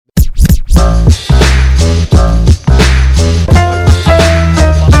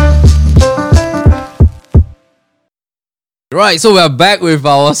Right, so we're back with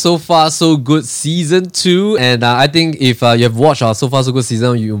our So Far So Good Season 2. And I think if you have watched our So Far So Good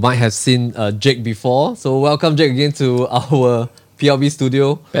season, you might have seen Jake before. So welcome, Jake, again to our PLB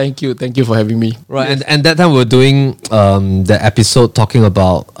studio. Thank you for having me. Right, yes. and that time we were doing the episode talking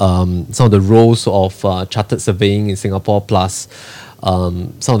about some of the roles of chartered surveying in Singapore, plus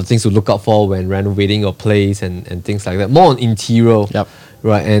some of the things to look out for when renovating your place and things like that. More on interior. Yep.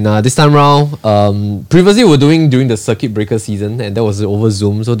 Right, and this time around, previously we were doing during the circuit breaker season, and that was over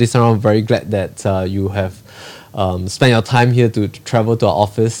Zoom. So this time around, I'm very glad that you have spent your time here to travel to our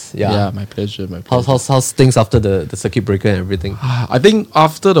office. Yeah, my pleasure. How's things after the circuit breaker and everything? I think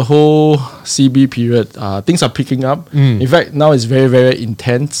after the whole CB period, things are picking up. In fact, now it's very, very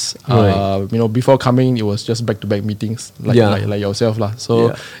intense. Right. Before coming, it was just back-to-back meetings, like yourself lah.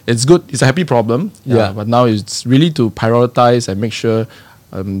 So it's good. It's a happy problem. But now it's really to prioritize and make sure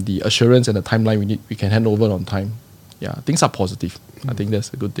the assurance and the timeline we can hand over on time. Yeah, things are positive. I think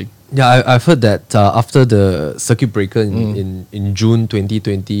that's a good thing. Yeah, I've heard that after the circuit breaker in June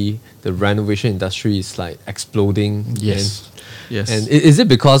 2020, the renovation industry is like exploding. Yes. And is it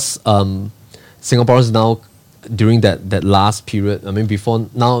because Singaporeans now, during that last period, I mean, before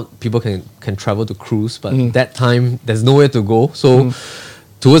now people can travel to cruise, but that time there's nowhere to go. So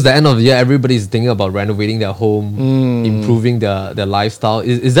towards the end of the year, everybody's thinking about renovating their home, improving their lifestyle.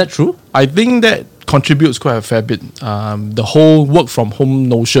 Is that true? I think that contributes quite a fair bit. The whole work from home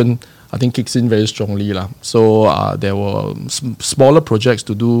notion, I think, kicks in very strongly lah. So there were smaller projects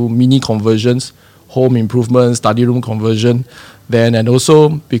to do mini conversions, home improvements, study room conversion. And also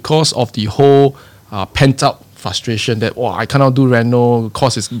because of the whole pent up frustration that I cannot do reno,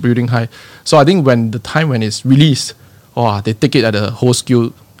 cost is building high. So I think when it's released, they take it at a whole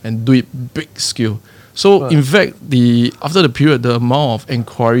scale and do it big scale. So in fact, after the period, the amount of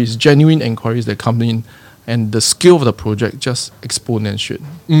inquiries, genuine inquiries that come in, and the scale of the project just exponential.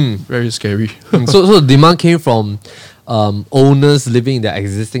 Very scary. So demand came from owners living in their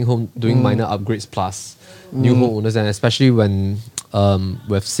existing home, doing minor upgrades, plus new homeowners, and especially when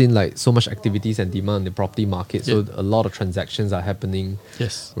we've seen like so much activities and demand in the property market. So a lot of transactions are happening.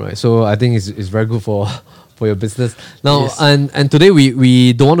 Yes. Right. So I think it's very good for your business. Now, and today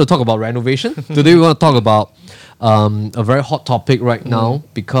we don't want to talk about renovation. Today we want to talk about a very hot topic right now,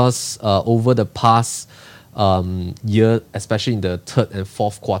 because over the past year, especially in the third and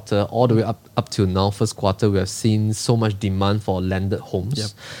fourth quarter, all the way up till now, first quarter, we have seen so much demand for landed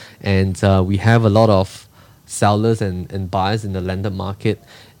homes. And we have a lot of sellers and buyers in the landed market.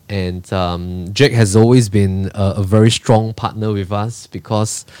 And Jake has always been a very strong partner with us,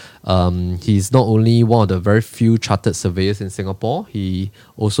 because he's not only one of the very few chartered surveyors in Singapore, he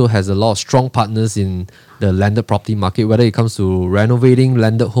also has a lot of strong partners in the landed property market, whether it comes to renovating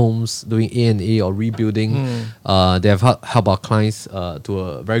landed homes, doing A&A or rebuilding. They have helped our clients to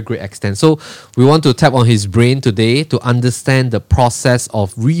a very great extent. So we want to tap on his brain today to understand the process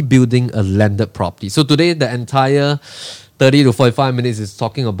of rebuilding a landed property. So today, the entire 30 to 45 minutes is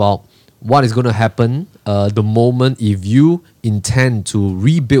talking about what is going to happen the moment if you intend to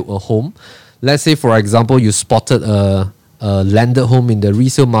rebuild a home. Let's say, for example, you spotted a landed home in the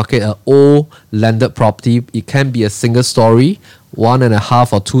resale market, an old landed property. It can be a single story,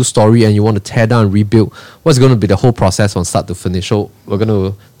 1.5 or 2 story, and you want to tear down and rebuild. What's going to be the whole process from start to finish? So we're going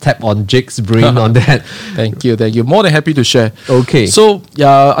to tap on Jake's brain on that. Thank you. More than happy to share. Okay. So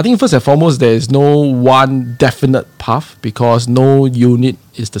I think first and foremost, there is no one definite path, because no unit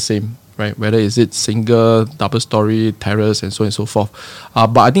is the same, right? Whether is it single, double story, terrace, and so on and so forth.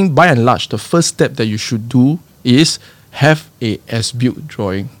 But I think by and large, the first step that you should do is have a as-built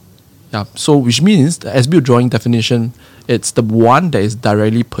drawing. So which means the as-built drawing definition, it's the one that is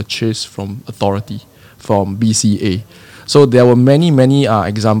directly purchased from authority, from BCA. So there were many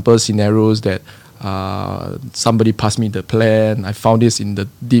example scenarios that somebody passed me the plan. I found this in the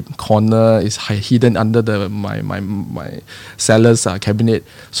deep corner. It's hidden under my seller's cabinet.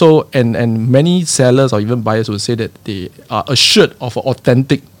 So and many sellers or even buyers will say that they are assured of an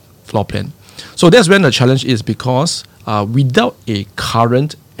authentic floor plan. So that's when the challenge is, because without a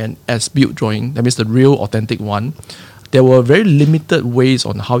current and as-built drawing, that means the real authentic one, there were very limited ways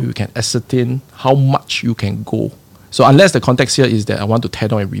on how you can ascertain how much you can go. So unless the context here is that I want to tear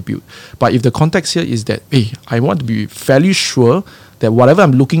down and rebuild. But if the context here is that, I want to be fairly sure that whatever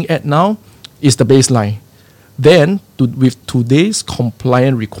I'm looking at now is the baseline, then with today's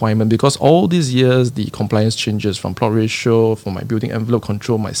compliant requirement, because all these years the compliance changes from plot ratio, from my building envelope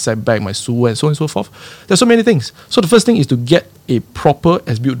control, my setback, my sewer, and so on and so forth. There's so many things. So the first thing is to get a proper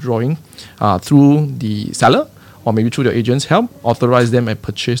as-built drawing through the seller, or maybe through the agent's help, authorize them and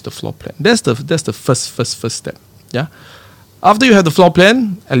purchase the floor plan. That's the first step. Yeah. After you have the floor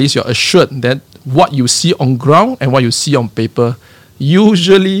plan, at least you're assured that what you see on ground and what you see on paper,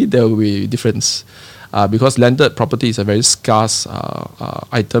 usually there will be difference. Because landed property is a very scarce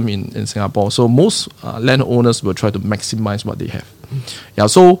item in Singapore. So most landowners will try to maximize what they have. Yeah.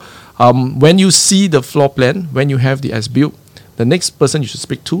 So when you see the floor plan, when you have the as-built, the next person you should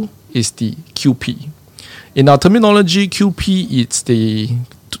speak to is the QP. In our terminology, QP is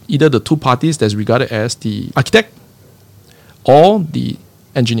either the two parties that's regarded as the architect or the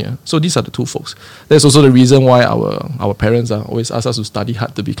engineer. So these are the two folks. That's also the reason why our parents always ask us to study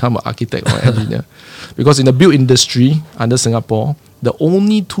hard to become an architect or engineer. Because in the built industry under Singapore, the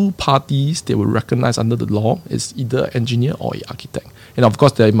only two parties they will recognize under the law is either an engineer or an architect. And of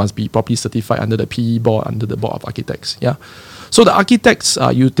course, they must be properly certified under the PE board, under the board of architects. Yeah. So the architects,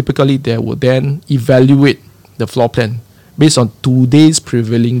 they will then evaluate the floor plan based on today's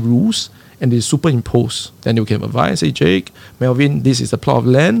prevailing rules, and they superimpose. Then you can advise, say, Jake, Melvin, this is the plot of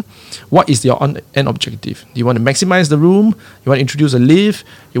land. What is your end objective? Do you want to maximize the room? You want to introduce a lift?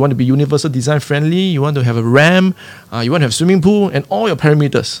 You want to be universal design friendly? You want to have a ramp? You want to have a swimming pool? And all your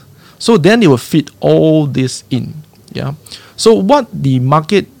parameters. So then they will fit all this in. Yeah. So what the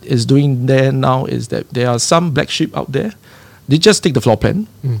market is doing there now is that there are some black sheep out there. They just take the floor plan,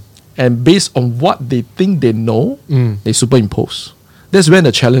 and based on what they think they know, they superimpose. That's when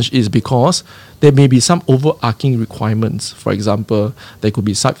the challenge is, because there may be some overarching requirements. For example, there could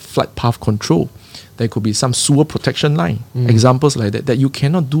be some flight path control. There could be some sewer protection line. Examples like that you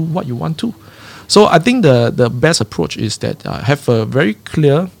cannot do what you want to. So I think the best approach is that have a very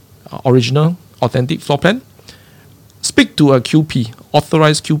clear, original, authentic floor plan. Speak to a QP,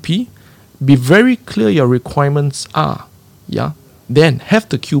 authorized QP. Be very clear your requirements are. Yeah. Then have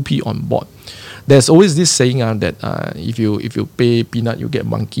the QP on board. There's always this saying that if you pay peanut, you get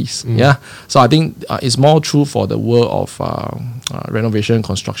monkeys. Yeah. So I think it's more true for the world of renovation,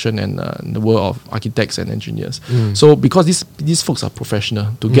 construction, and the world of architects and engineers. So because these folks are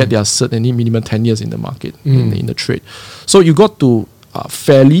professional, to get their cert, they need minimum 10 years in the market, in the trade. So you got to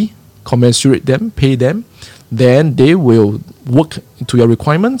fairly commensurate them, pay them. Then they will work to your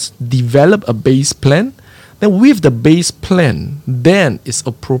requirements, develop a base plan. Then with the base plan, then it's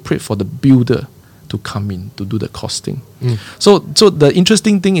appropriate for the builder to come in to do the costing. So the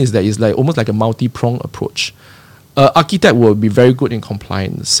interesting thing is that it's like almost like a multi-pronged approach. Architect will be very good in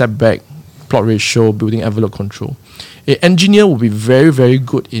compliance, setback, plot ratio, building envelope control. An engineer will be very, very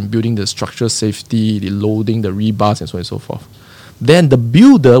good in building the structural safety, the loading, the rebars, and so on and so forth. Then the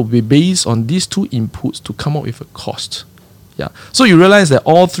builder will be based on these two inputs to come up with a cost. Yeah. So you realize that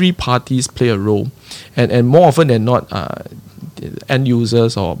all three parties play a role, and more often than not, end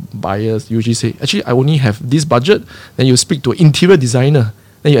users or buyers usually say, actually, I only have this budget. Then you speak to an interior designer.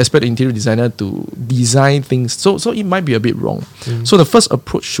 Then you expect the interior designer to design things. So it might be a bit wrong. So the first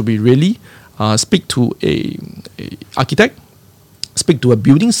approach should be really speak to a architect, speak to a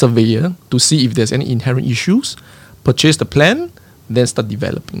building surveyor to see if there's any inherent issues, purchase the plan, then start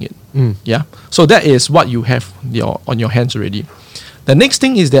developing it. Yeah. So that is what you have on your hands already. The next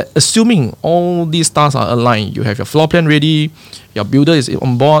thing is that assuming all these stars are aligned, you have your floor plan ready, your builder is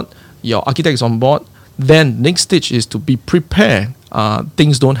on board, your architect is on board, then next stage is to be prepared.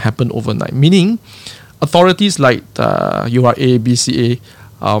 Things don't happen overnight. Meaning, authorities like URA, BCA,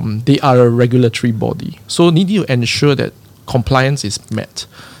 they are a regulatory body. So need to ensure that compliance is met.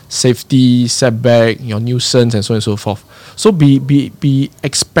 Safety, setback, your nuisance, and so on and so forth. So be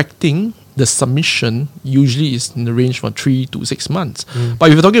expecting the submission usually is in the range from 3 to 6 months. But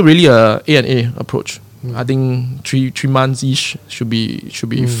if you're talking really a A&A approach, I think 3 months each should be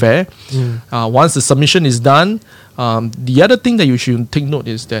fair. Once the submission is done, the other thing that you should take note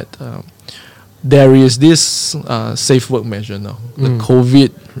is that there is this safe work measure now, the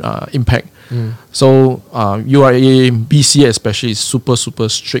COVID impact. So URA, BCA especially is super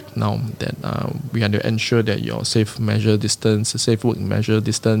strict now that we have to ensure that your safe measure distance, safe work measure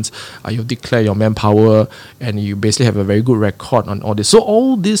distance, you declare your manpower, and you basically have a very good record on all this. So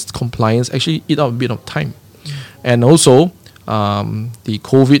all this compliance actually eat up a bit of time. And also the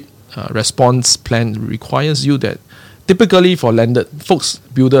COVID response plan requires you that typically for landed folks,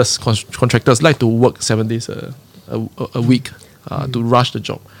 builders, contractors like to work 7 days a week to rush the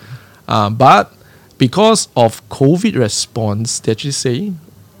job. But because of COVID response, they actually say,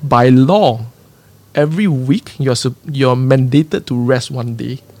 by law, every week you're mandated to rest 1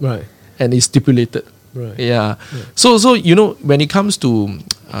 day. Right. And it's stipulated. Right. Yeah. So when it comes to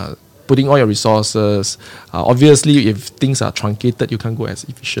putting all your resources, obviously if things are truncated, you can't go as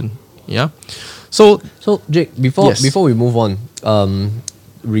efficient. Yeah. So Jake, before we move on,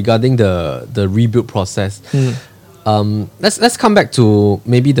 regarding the rebuild process, let's come back to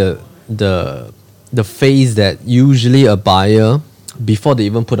maybe the phase that usually a buyer, before they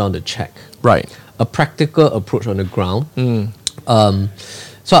even put on the check, Right. a practical approach on the ground.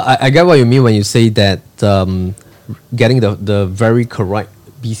 So I get what you mean when you say that getting the very correct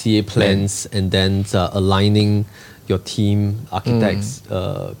BCA plans and then aligning your team, architects,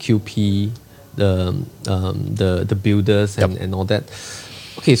 QP, the builders and all that.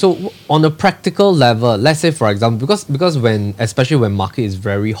 Okay, so on a practical level, let's say for example, because especially when market is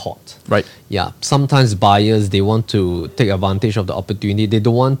very hot, Right. yeah, sometimes buyers, they want to take advantage of the opportunity. They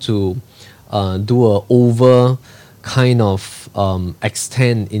don't want to do a over kind of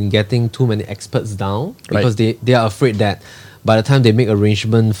extend in getting too many experts down, because they are afraid that by the time they make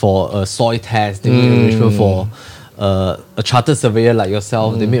arrangement for a soil test, they make arrangement for a chartered surveyor like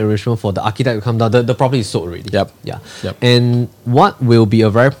yourself, they make arrangement for the architect to come down, the property is sold already. Yep. Yeah. Yep. And what will be a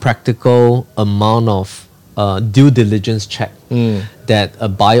very practical amount of due diligence check that a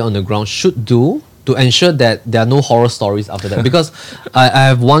buyer on the ground should do to ensure that there are no horror stories after that? Because I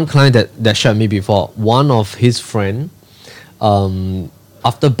have one client that shared me before. One of his friend,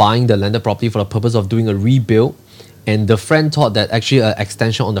 after buying the landed property for the purpose of doing a rebuild, and the friend thought that actually an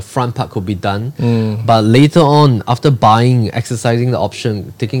extension on the front part could be done. But later on, after exercising the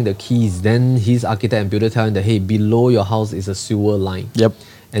option, taking the keys, then his architect and builder tell him that, hey, below your house is a sewer line. Yep.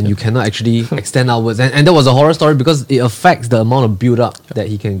 And you cannot actually extend outwards. And that was a horror story because it affects the amount of build up that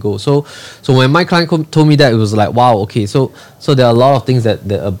he can go. So when my client told me that, it was like, wow, okay, so there are a lot of things that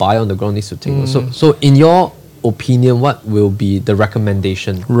a buyer on the ground needs to take. So in your opinion, what will be the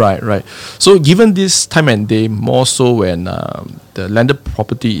recommendation? Right. So given this time and day, more so when the landed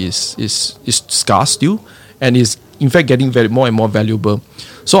property is scarce still, and is in fact getting more and more valuable.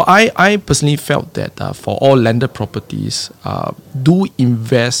 So I personally felt that for all landed properties, do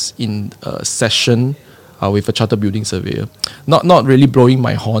invest in a session with a chartered building surveyor. Not really blowing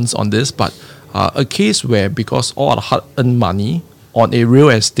my horns on this, but a case where, because all the hard-earned money on a real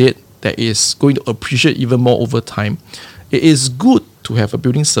estate that is going to appreciate even more over time, it is good to have a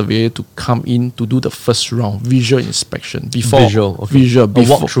building surveyor to come in to do the first round visual inspection before a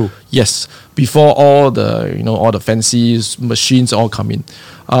walkthrough. Yes, before all the fancy machines all come in,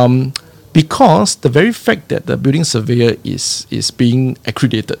 because the very fact that the building surveyor is being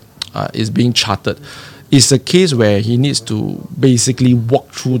accredited, is being chartered, is a case where he needs to basically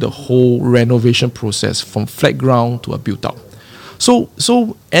walk through the whole renovation process from flat ground to a built out. So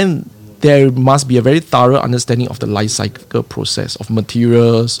and there must be a very thorough understanding of the life cycle process of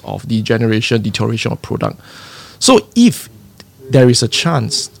materials, of degeneration, deterioration of product. So if there is a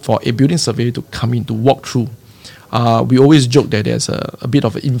chance for a building surveyor to come in to walk through, we always joke that there's a bit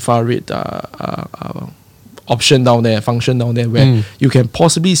of an infrared function down there, where you can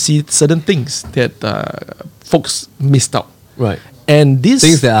possibly see certain things that folks missed out. Right. And these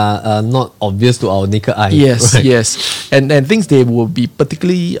things that are not obvious to our naked eye. Yes, right? yes. And things they will be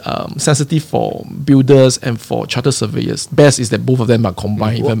particularly sensitive for builders and for chartered surveyors. Best is that both of them are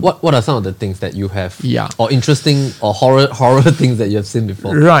combined. What are some of the things that you have? Yeah. Or interesting or horror things that you have seen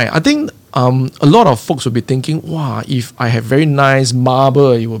before? Right. I think a lot of folks will be thinking, wow, if I have very nice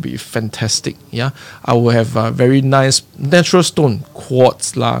marble, it will be fantastic. Yeah. I will have very nice natural stone,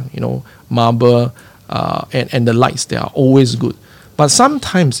 quartz, marble, and the lights, they are always good. But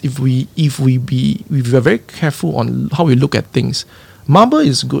sometimes if we are very careful on how we look at things, marble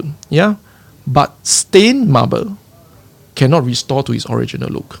is good, yeah, but stained marble cannot restore to its original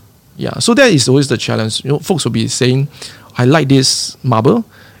look. Yeah. So that is always the challenge. Folks will be saying, I like this marble,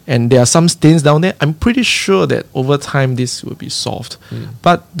 and there are some stains down there. I'm pretty sure that over time this will be solved.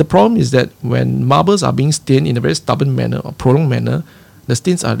 But the problem is that when marbles are being stained in a very stubborn manner or prolonged manner, the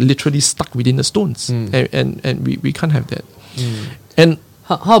stains are literally stuck within the stones, and we can't have that. And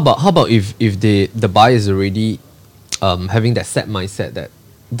how about if the buyer is already having that set mindset that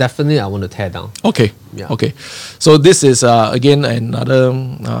definitely I want to tear down. Okay. Yeah. Okay. So this is again another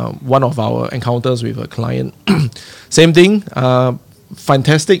one of our encounters with a client. Same thing.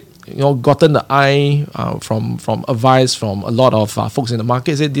 Fantastic. Gotten the eye from advice from a lot of folks in the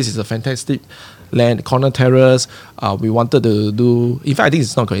market. Said this is a fantastic land, corner terrace. We wanted to do. In fact, I think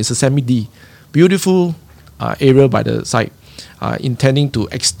it's not correct. It's a semi-D, beautiful area by the side. Intending to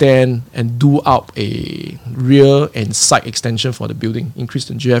extend and do up a rear and side extension for the building, increase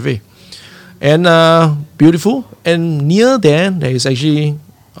the GFA. And beautiful. And near there is actually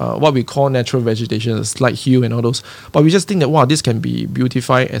what we call natural vegetation, a slight hill and all those. But we just think that, wow, this can be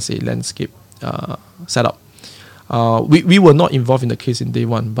beautified as a landscape setup. We were not involved in the case in day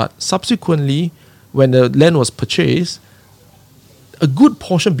one, but subsequently, when the land was purchased, a good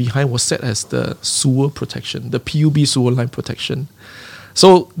portion behind was set as the sewer protection, the PUB sewer line protection.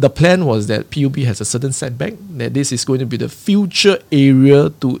 So the plan was that PUB has a certain setback, that this is going to be the future area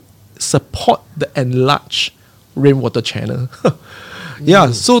to support the enlarged rainwater channel.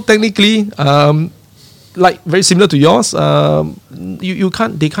 Yeah, so technically, like very similar to yours,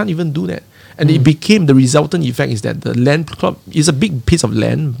 they can't even do that. And it became, the resultant effect is that the land plot is a big piece of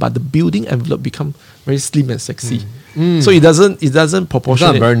land, but the building envelope become very slim and sexy. So it doesn't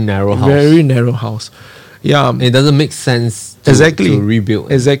proportionate. It's a very narrow house. Very narrow house. Yeah. It doesn't make sense to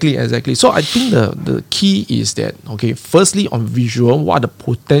rebuild. Exactly. So I think the key is that, okay, firstly on visual, what are the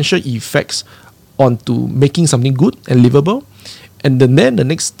potential effects onto making something good and livable? And then the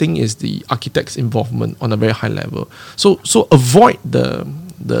next thing is the architect's involvement on a very high level. So avoid the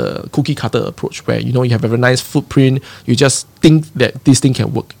cookie cutter approach where you have a very nice footprint, you just think that this thing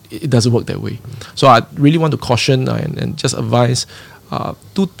can work. It doesn't work that way. So I really want to caution and just advise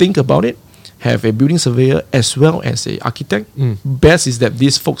to think about it. Have a building surveyor as well as a architect. Best is that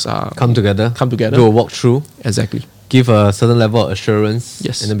these folks come together, do a walkthrough. Exactly. Give a certain level of assurance.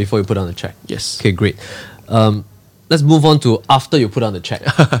 Yes. And then before you put on the check. Yes. Okay, great. Let's move on to after you put on the check.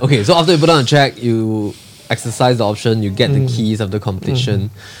 Okay, so after you put on the check, you exercise the option, you get the keys of the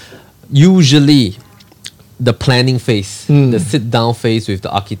competition. Usually, the planning phase, the sit-down phase with the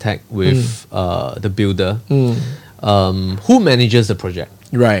architect, with the builder, who manages the project?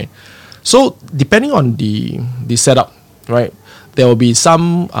 Right. So, depending on the setup, right, there will be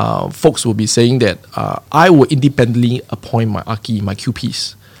some folks will be saying that I will independently appoint my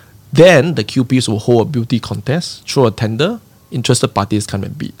QPs. Then the QPs will hold a beauty contest through a tender. Interested parties come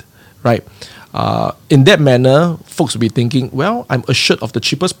and bid, right? In that manner, folks will be thinking, well, I'm assured of the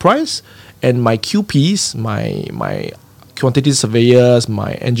cheapest price, and my QPs, my quantity surveyors,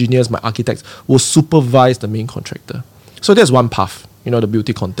 my engineers, my architects will supervise the main contractor. So that's one path, the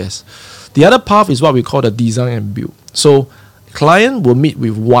beauty contest. The other path is what we call the design and build. So client will meet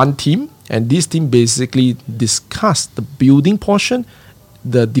with one team, and this team basically discuss the building portion,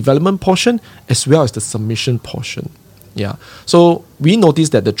 the development portion, as well as the submission portion. Yeah. So we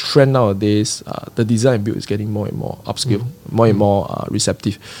noticed that the trend nowadays, the design and build is getting more and more upscale, more and more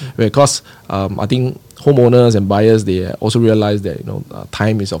receptive. Because I think homeowners and buyers, they also realize that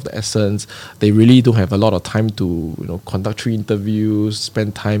time is of the essence. They really don't have a lot of time to conduct 3 interviews,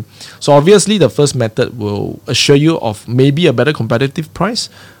 spend time. So obviously the first method will assure you of maybe a better competitive price,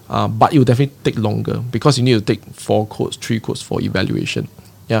 but it will definitely take longer because you need to take 4 quotes, 3 quotes for evaluation.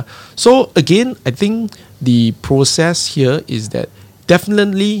 Yeah. So again, I think the process here is that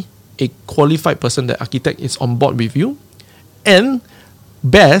definitely a qualified person, the architect, is on board with you, and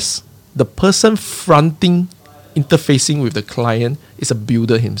best, the person fronting, interfacing with the client is a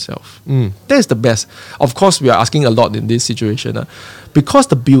builder himself. That's the best. Of course, we are asking a lot in this situation because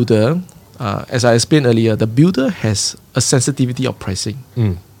the builder, as I explained earlier, the builder has a sensitivity of pricing.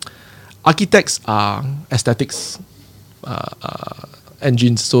 Architects are aesthetics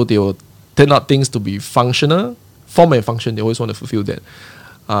engines, so they will turn out things to be functional, form and function. They always want to fulfill that.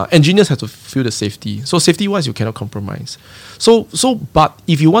 Engineers have to fulfill the safety. So safety wise, you cannot compromise. But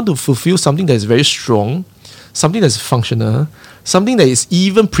if you want to fulfill something that is very strong, something that's functional, something that is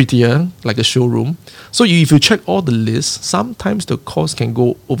even prettier, like a showroom. So if you check all the lists, sometimes the cost can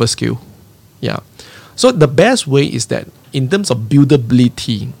go overscale. Yeah. So the best way is that in terms of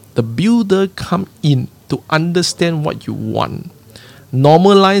buildability, the builder come in to understand what you want,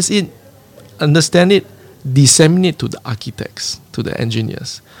 normalize it, understand it, disseminate to the architects, to the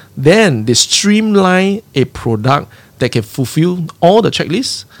engineers. Then they streamline a product that can fulfill all the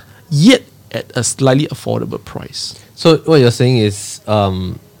checklists, yet at a slightly affordable price. So what you're saying is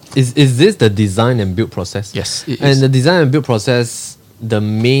this the design and build process? Yes, it is. And the design and build process, the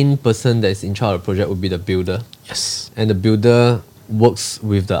main person that is in charge of the project would be the builder. Yes. And the builder works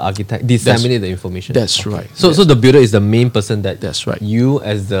with the architect, disseminate the information. That's right. So the builder is the main person that That's right. you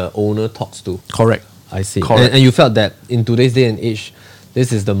as the owner talks to. Correct. I see. Correct. And you felt that in today's day and age,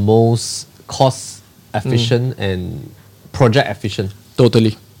 this is the most cost efficient and project efficient.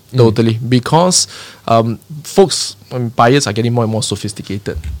 Totally. Because folks, buyers are getting more and more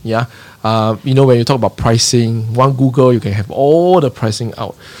sophisticated. Yeah. When you talk about pricing, one Google, you can have all the pricing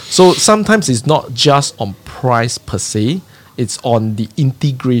out. So sometimes it's not just on price per se. It's on the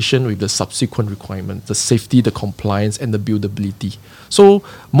integration with the subsequent requirements, the safety, the compliance, and the buildability. So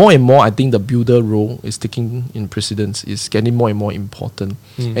more and more, I think the builder role is taking in precedence, is getting more and more important.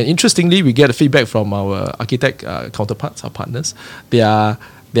 And interestingly, we get feedback from our architect counterparts, our partners.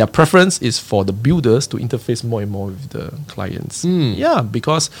 Their preference is for the builders to interface more and more with the clients. Yeah,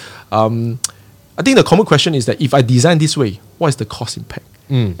 because I think the common question is that if I design this way, what is the cost impact?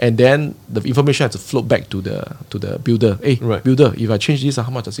 And then the information has to float back to the builder. Hey, Right. builder, if I change this, how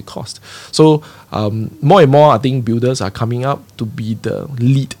much does it cost? So more and more, I think builders are coming up to be the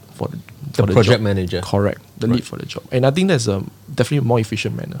lead for the project job. manager. Correct, the lead for the job. And I think that's definitely a more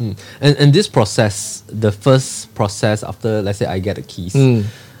efficient manner. And this process, the first process after, let's say, I get the keys,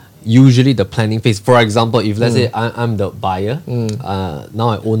 usually the planning phase. For example, if let's say I'm the buyer, now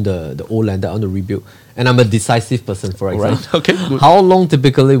I own the old land that I want to rebuild, and I'm a decisive person, for example. Right. Okay, good. How long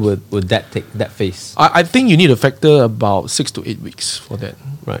typically would that take, that phase? I think you need to factor about 6 to 8 weeks for that.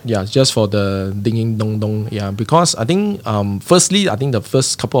 Right. Yeah, just for the ding dong dong. Yeah, because I think firstly, I think the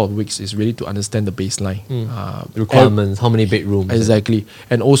first couple of weeks is really to understand the baseline Requirements, how many bedrooms? Exactly,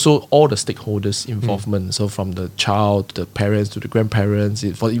 and also all the stakeholders' involvement. So from the child to the parents to the grandparents,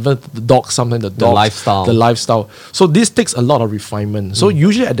 for even the dog, sometimes the dog, lifestyle. So this takes a lot of refinement. So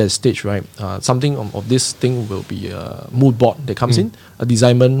usually at that stage, right, something of this thing will be a mood board that comes in, a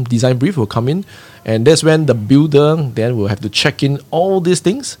design brief will come in, and that's when the builder then will have to check in all these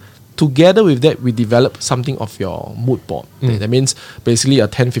things. Together with that, we develop something of your mood board. That means basically a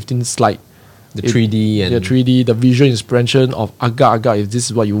 10-15 slide. The 3D and the 3D, the visual inspiration of agak, if this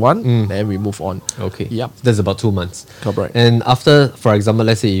is what you want, then we move on. Okay. Yep. That's about 2 months. Correct. And after, for example,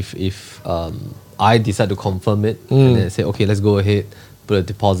 let's say if I decide to confirm it and then I say, okay, let's go ahead, put a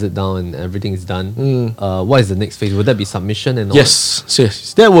deposit down and everything is done. What is the next phase? Would that be submission and all? Yes.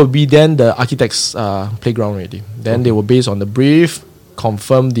 That will be then the architect's playground already. Then they will base on the brief,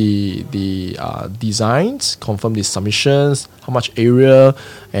 confirm the designs, confirm the submissions, how much area,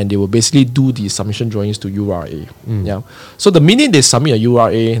 and they will basically do the submission drawings to URA. Yeah. So the minute they submit a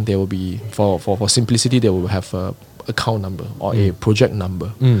URA, there will be for simplicity, they will have a account number or a project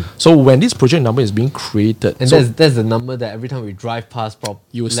number. So when this project number is being created, And so that's the number that every time we drive past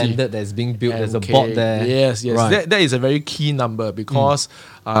You will see. landed that's being built, there's a Okay. board there. Yes. Right. That is a very key number because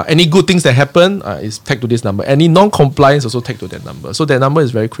any good things that happen is tagged to this number. Any non-compliance also tagged to that number. So that number is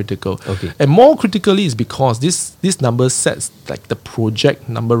very critical. Okay. And more critically is because this number sets like the project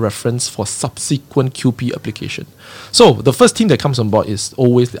number reference for subsequent QP application. So the first team that comes on board is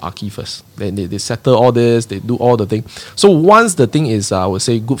always the Archi first. They settle all this, they do all the thing. So once the thing is, I would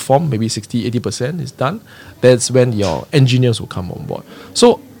say, good form, maybe 60-80% is done, that's when your engineers will come on board.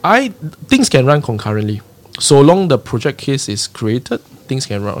 So things can run concurrently. So long the project case is created, things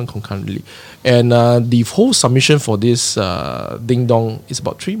can run concurrently. And the whole submission for this Ding Dong is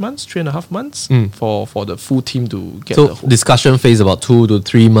about 3.5 months for the full team to get So the whole. discussion phase about 2 to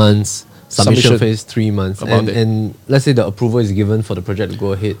 3 months. Submission phase 3 months. About it. And let's say the approval is given for the project to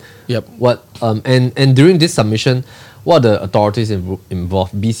go ahead. Yep. What and during this submission, what are the authorities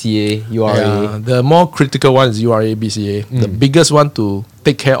involved? BCA, URA. Yeah, the more critical one is URA, BCA. The biggest one to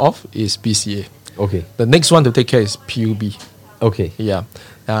take care of is BCA. Okay. The next one to take care is PUB. Okay. Yeah.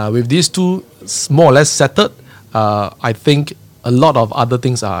 With these two more or less settled, I think a lot of other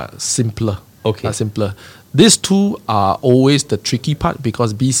things are simpler. Okay. Are simpler. These two are always the tricky part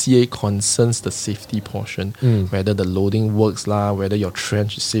because BCA concerns the safety portion, whether the loading works lah, whether your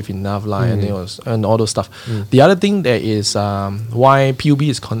trench is safe enough lah, and all those stuff. The other thing that is why PUB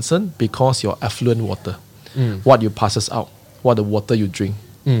is concerned because your effluent water, what you passes out, what the water you drink,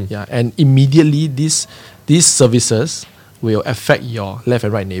 yeah, and immediately these services will affect your left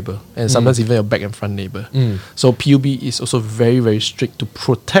and right neighbor, and sometimes even your back and front neighbor. So PUB is also very, very strict to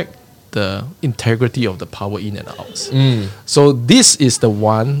protect the integrity of the power in and outs. So this is the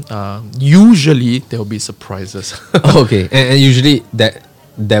one, usually there will be surprises. Okay. And usually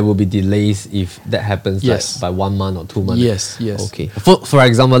there will be delays if that happens Yes. like by 1 month or 2 months. Yes. Okay. For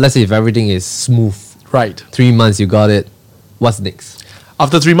example, let's say if everything is smooth, Right. 3 months you got it, what's next?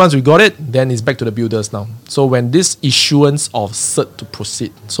 After 3 months we got it, then it's back to the builders now. So when this issuance of cert to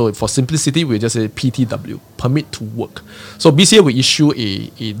proceed, so for simplicity we just say PTW, permit to work. So BCA will issue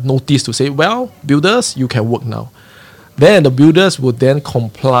a notice to say, well, builders, you can work now. Then the builders will then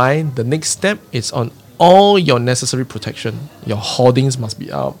comply. The next step is on all your necessary protection. Your hoardings must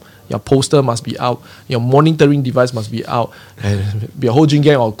be out. Your poster must be out. Your monitoring device must be out. And your whole Jing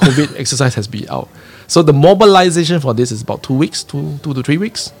Gang or COVID exercise has to be out. So the mobilization for this is about 2 weeks, 2 to 3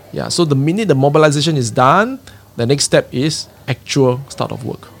 weeks. Yeah. So the minute the mobilization is done, the next step is actual start of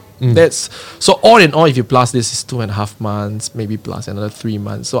work. That's so all in all, if you plus this is 2.5 months, maybe plus another 3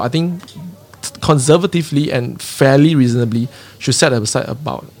 months. So I think conservatively and fairly reasonably should set aside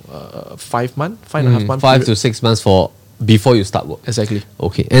about 5 months, 5.5 months. 5 to 6 months before you start work. Exactly.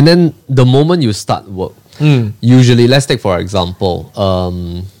 Okay. And then the moment you start work, usually, let's take for example,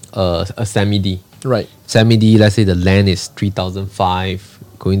 a semi-D. Right. Semi-D, let's say the land is 3,005,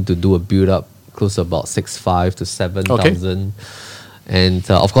 going to do a build up close to about 6,500 to 7,000.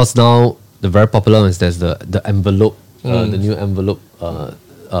 And of course now the very popular one is there's the envelope, the new envelope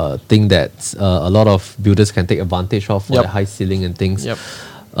thing that a lot of builders can take advantage of for the high ceiling and things.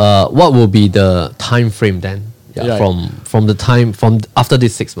 What will be the time frame then? From after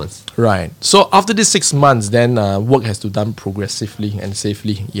these 6 months. Right. So after these 6 months, then work has to be done progressively and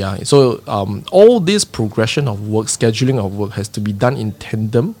safely. So all this progression of work, scheduling of work has to be done in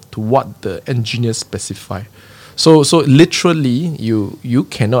tandem to what the engineers specify. So literally, you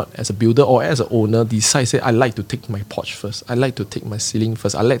cannot, as a builder or as an owner, decide, say, I like to take my porch first. I like to take my ceiling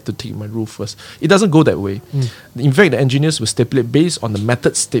first. I like to take my roof first. It doesn't go that way. In fact, the engineers will stipulate based on the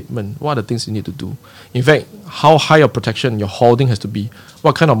method statement, what are the things you need to do. In fact, how high your protection, your holding has to be.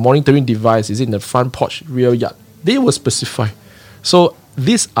 What kind of monitoring device is it in the front porch, rear yard? They will specify. So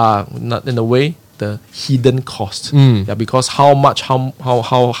these are, not in a way, the hidden cost. Because how much,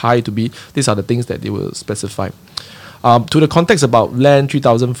 how high to be, these are the things that they will specify. To the context about land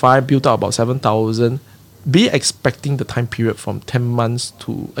 3,500, built out about 7,000, be expecting the time period from 10 months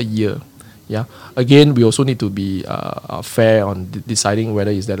to a year. Again, we also need to be fair on deciding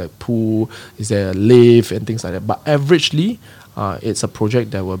whether is there a pool, is there a lift and things like that. But averagely, it's a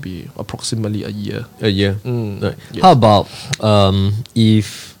project that will be approximately a year. Right. Yes. How about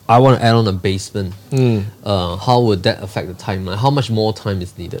if I want to add on a basement, how would that affect the timeline? How much more time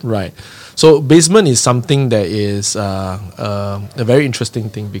is needed? Right. So basement is something that is a very interesting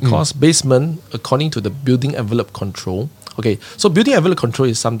thing because basement, according to the building envelope control, so building envelope control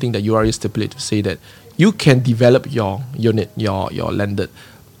is something that URA stipulate to say that you can develop your unit, your landed,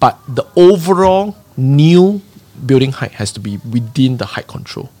 but the overall new building height has to be within the height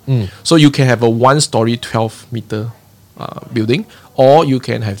control. So you can have a 1-story 12-meter building, or you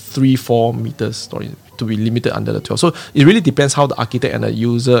can have 3-4 meters story to be limited under the 12. So it really depends how the architect and the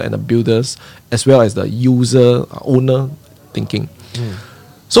user and the builders, as well as the user owner thinking.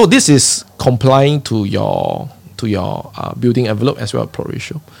 So this is complying to your building envelope as well as plot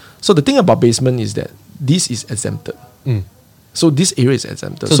ratio. So the thing about basement is that this is exempted. So this area is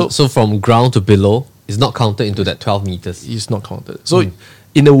exempted. So from ground to below is not counted into that 12 meters. It's not counted. So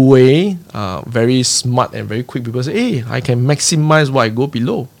in a way, very smart and very quick people say, hey, I can maximize what I go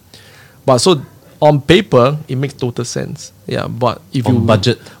below. But so on paper, it makes total sense. But if on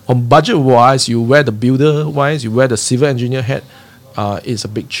budget wise, you wear the builder wise, you wear the civil engineer hat, it's a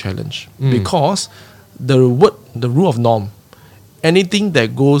big challenge. Because the rule of norm, anything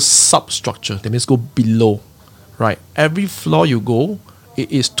that goes substructure, that means go below, right? Every floor you go,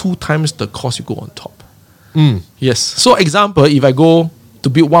 it is 2 times the cost you go on top. Yes. So example, if I go to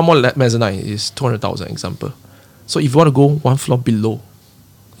build one more mezzanine, is 200,000 example. So if you want to go 1 floor below,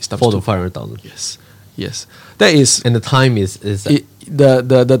 it's 400,000 to 500,000. Yes. That is, and the time is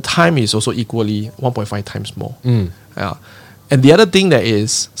the time is also equally 1.5 times more. And the other thing that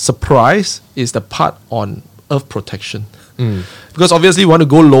is surprise is the part on earth protection. Because obviously we want to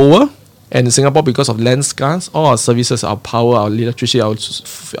go lower, and in Singapore, because of land scars, all our services, our power, our electricity, our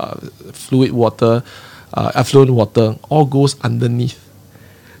fluid water, affluent water, all goes underneath.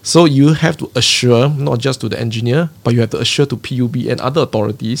 So you have to assure, not just to the engineer, but you have to assure to PUB and other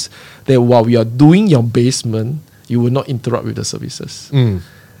authorities that while we are doing your basement, you will not interrupt with the services.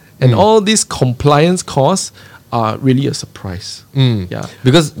 And all these compliance costs are really a surprise.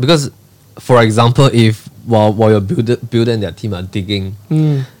 Because for example, if while your builder and their team are digging,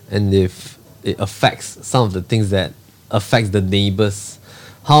 and if it affects some of the things that affects the neighbors,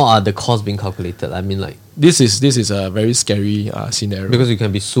 how are the costs being calculated? I mean, like this is a very scary scenario because you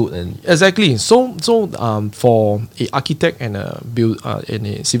can be sued and exactly. So for a architect and a and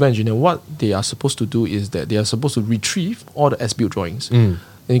a civil engineer, what they are supposed to do is that they are supposed to retrieve all the as-built drawings,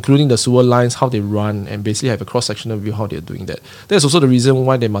 including the sewer lines, how they run, and basically have a cross-sectional view how they're doing that. That's also the reason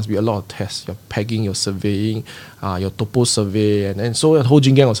why there must be a lot of tests. Your pegging, your surveying, your topo survey, and so a whole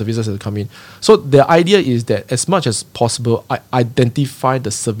jing-gang of services that come in. So the idea is that as much as possible, I identify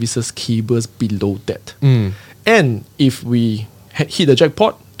the services cables below that. And if we hit the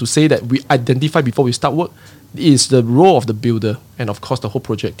jackpot to say that we identify before we start work, it is the role of the builder and of course the whole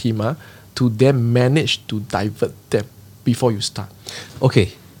project team to then manage to divert them before you start.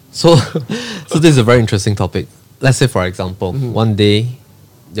 Okay, so this is a very interesting topic. Let's say, for example, one day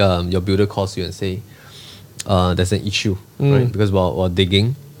your builder calls you and say there's an issue, right? Because while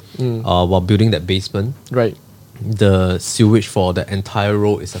digging, while building that basement, right, the sewage for the entire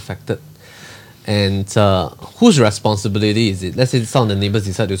road is affected. And whose responsibility is it? Let's say some of the neighbors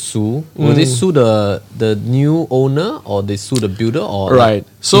decide to sue. Will they sue the new owner, or they sue the builder, or Right.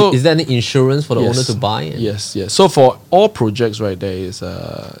 So is there any insurance for the owner Yes. to buy? Yes. So for all projects, right, there's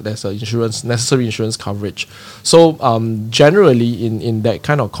a necessary insurance coverage. So generally, in that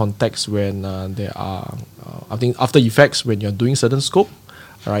kind of context, when there are, I think after effects, when you're doing certain scope,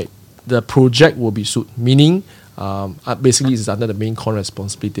 right, the project will be sued. Meaning, basically, it's under the main con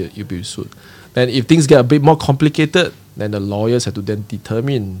responsibility that you'll be sued. Then, if things get a bit more complicated, then the lawyers have to then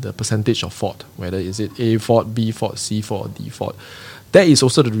determine the percentage of fault, whether is it A fault, B fault, C fault, or D fault. That is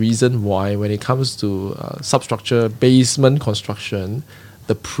also the reason why, when it comes to substructure basement construction,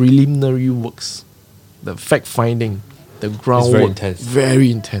 the preliminary works, the fact finding, the groundwork, intense. very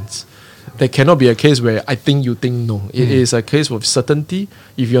intense. There cannot be a case where I think you think no. It is a case with certainty.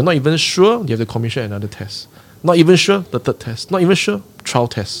 If you're not even sure, you have to commission another test. Not even sure, the third test. Not even sure, trial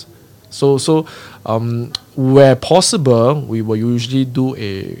test. So where possible, we will usually do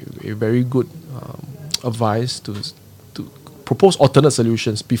a very good advice to propose alternate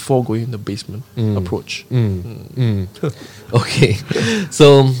solutions before going in the basement approach. Okay,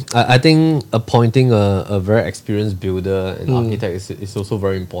 so I think appointing a very experienced builder and architect is also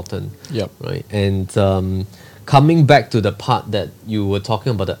very important. Yep. Right. And coming back to the part that you were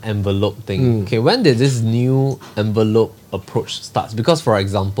talking about, the envelope thing. Okay, when did this new envelope approach start? Because, for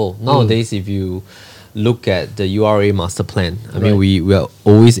example, nowadays, if you look at the URA master plan, I mean, we are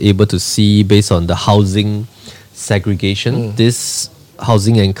always able to see, based on the housing segregation, this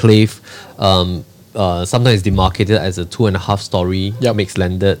housing enclave sometimes demarcated as a 2.5 story mixed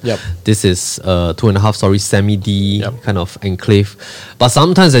landed. Yep. This is a 2.5 story semi-D Yep. kind of enclave. But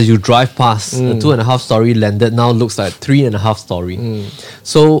sometimes as you drive past, a 2.5 story landed now looks like 3.5 story.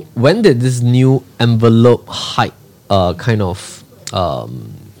 So when did this new envelope height kind of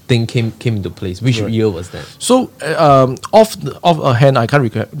thing came into place? Which year was that? So, off a hand, I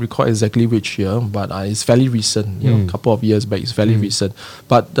can't recall exactly which year, but it's fairly recent. A couple of years back, it's fairly recent.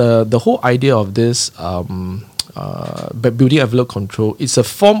 But the whole idea of this building envelope control, it's a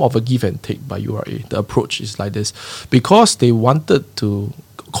form of a give and take by URA. The approach is like this, because they wanted to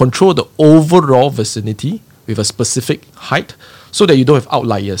control the overall vicinity with a specific height, so that you don't have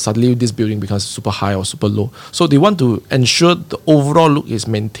outliers. Suddenly this building becomes super high or super low. So they want to ensure the overall look is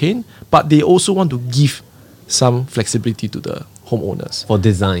maintained, but they also want to give some flexibility to the homeowners. For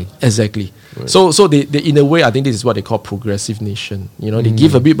design. Exactly. Right. So they in a way, I think this is what they call progressive nation. They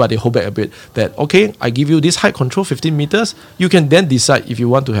give a bit, but they hold back a bit. That, okay, I give you this height control, 15 meters. You can then decide if you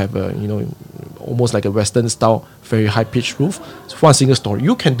want to have a, almost like a Western style, very high pitched roof, one single story.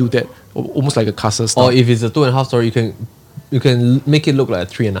 You can do that, almost like a castle style. Or if it's a 2.5 story, you can make it look like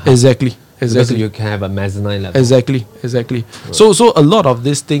a 3.5. Exactly. Because you can have a mezzanine level. Exactly. Right. So a lot of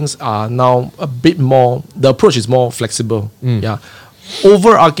these things are now a bit more, the approach is more flexible. Yeah.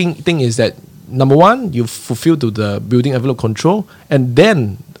 Overarching thing is that, number one, you fulfill to the building envelope control, and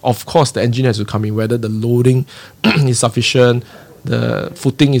then, of course, the engineer has to come in, whether the loading is sufficient, the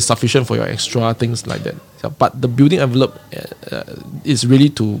footing is sufficient for your extra, things like that. But the building envelope is really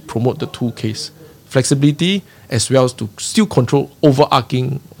to promote the two case. Flexibility, as well as to still control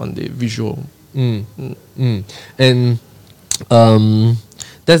overarching on the visual. And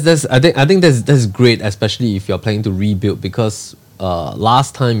that's I think that's great, especially if you're planning to rebuild, because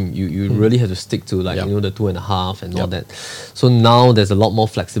last time you really had to stick to the 2.5 and all that. So now there's a lot more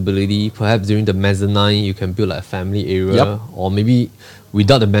flexibility. Perhaps during the mezzanine you can build like a family area, or maybe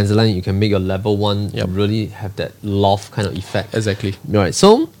without the mezzanine you can make your level 1 really have that loft kind of effect. Exactly. Right.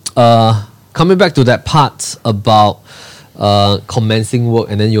 So coming back to that part about commencing work,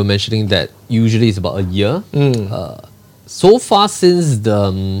 and then you were mentioning that usually it's about a year. So far since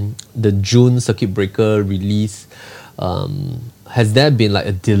the June circuit breaker release, has there been like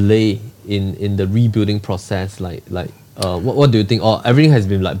a delay in the rebuilding process? What do you think? Or everything has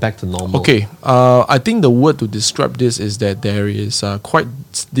been like back to normal? Okay, I think the word to describe this is that there is quite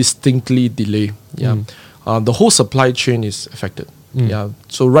distinctly delay. The whole supply chain is affected.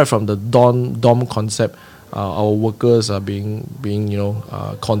 So right from the DOM concept, our workers are being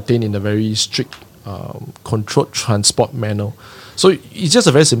contained in a very strict controlled transport manner. So it's just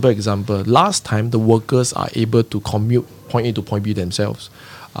a very simple example. Last time the workers are able to commute point A to point B themselves.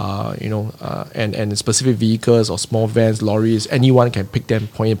 And specific vehicles or small vans, lorries, anyone can pick them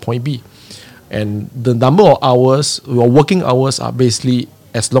point A, point B. And the number of hours, your working hours, are basically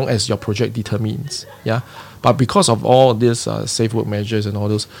as long as your project determines. But because of all these safe work measures and all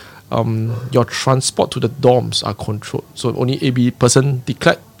those, your transport to the dorms are controlled. So only AB person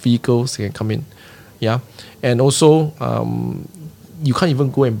declared vehicles can come in. And also, you can't even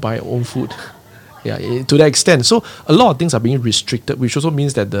go and buy your own food. Yeah, to that extent. So a lot of things are being restricted, which also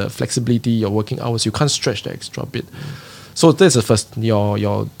means that the flexibility, your working hours, you can't stretch the extra bit. So that's the first.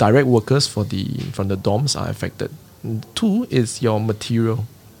 Your direct workers from the dorms are affected. 2 is your material,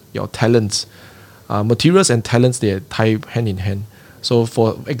 your talents. Materials and talents, they tie hand in hand. So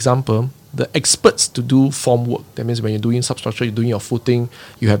for example, the experts to do form work, that means when you're doing substructure, you're doing your footing,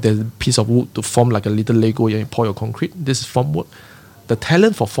 you have that piece of wood to form like a little Lego and you pour your concrete. This is form work. The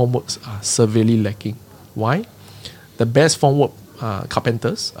talent for form works are severely lacking. Why? The best form work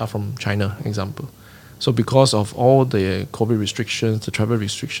carpenters are from China, example. So because of all the COVID restrictions, the travel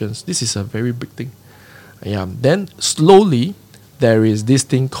restrictions, this is a very big thing. Yeah. Then slowly, there is this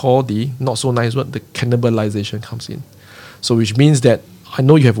thing called the, not so nice word, the cannibalization comes in. So which means that I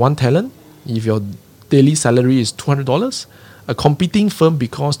know you have one talent. If your daily salary is $200, a competing firm,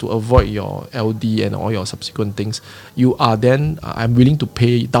 because to avoid your LD and all your subsequent things, you are then, I'm willing to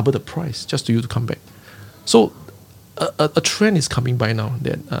pay double the price just to you to come back. So a trend is coming by now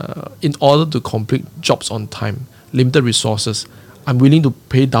that in order to complete jobs on time, limited resources, I'm willing to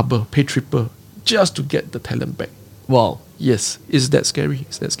pay double, pay triple, just to get the talent back. Wow. Yes, is that scary?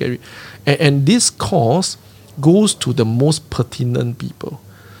 Is that scary? And this cost goes to the most pertinent people.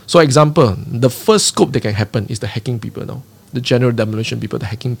 So example, the first scope that can happen is the hacking people now, the general demolition people, the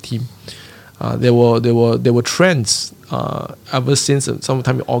hacking team. There were trends ever since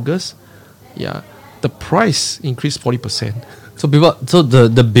sometime in August. Yeah, the price increased 40%. So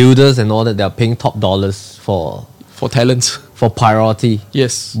the builders and all that, they are paying top dollars for talents, for priority.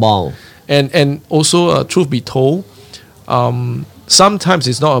 Yes. Wow. And also, truth be told, sometimes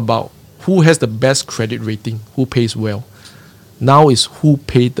it's not about who has the best credit rating, who pays well. Now is who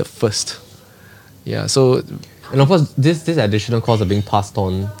paid the first. Yeah. So, and of course, this additional costs are being passed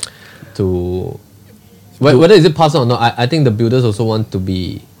on to whether is it passed on or not. I think the builders also want to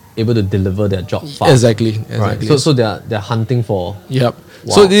be able to deliver their job fast. Exactly. Right. So they're hunting for. Yep.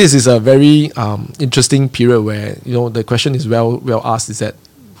 Wow. So this is a very interesting period where the question is well asked, is that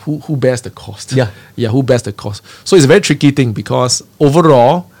who bears the cost? Yeah. Yeah. Who bears the cost? So it's a very tricky thing because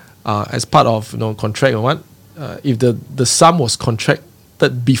overall, as part of contract or what, if the sum was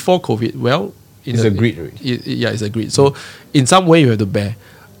contracted before COVID, well, it's agreed. It's agreed. So in some way you have to bear.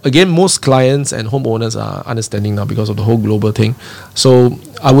 Again, most clients and homeowners are understanding now because of the whole global thing. So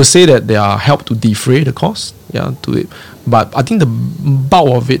I would say that they are helped to defray the cost, to it. But I think the bulk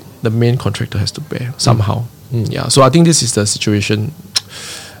of it, the main contractor has to bear somehow. Yeah. So I think this is the situation.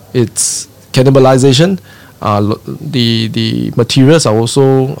 It's cannibalization. The materials are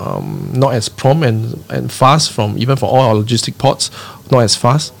also not as prompt and fast even for all our logistic ports, not as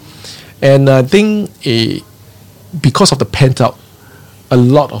fast. And I think because of the pent up, a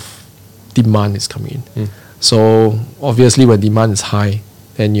lot of demand is coming in. So obviously when demand is high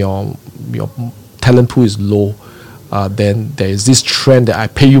and your talent pool is low, then there is this trend that I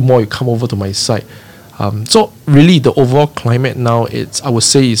pay you more, you come over to my site. So really the overall climate now, I would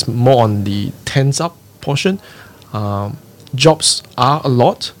say is more on the tense up portion. Jobs are a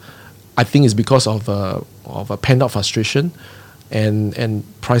lot. I think it's because of a pent up frustration, and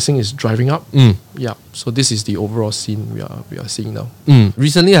pricing is driving up. Yeah. So this is the overall scene we are seeing now.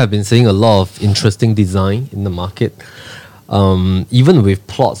 Recently, I've been seeing a lot of interesting design in the market. Even with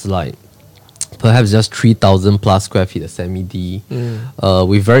plots like perhaps just 3,000 plus square feet, a semi-D.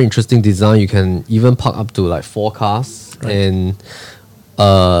 With very interesting design, you can even park up to like 4 cars. Right. And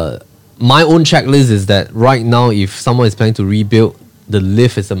my own checklist is that right now, if someone is planning to rebuild, the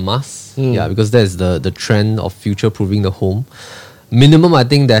lift is a must. Yeah, because that's the trend of future-proofing the home. Minimum, I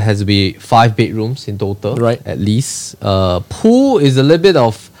think there has to be 5 bedrooms in total, right? At least. Pool is a little bit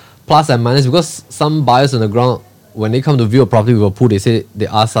of plus and minus because some buyers on the ground, when they come to view a property with a pool, they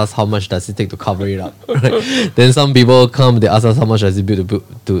ask us how much does it take to cover it up. Right? Then some people come, they ask us how much does it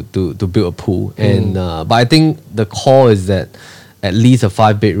to build a pool. And but I think the core is that at least a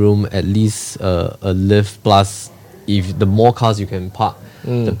 5-bedroom, at least a lift, plus if the more cars you can park,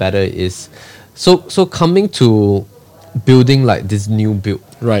 the better it is. So coming to building like this new build,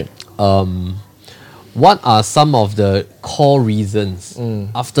 right? What are some of the core reasons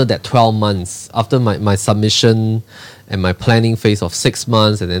after that 12 months, after my submission and my planning phase of 6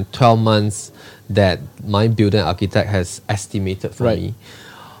 months and then 12 months that my building architect has estimated for me?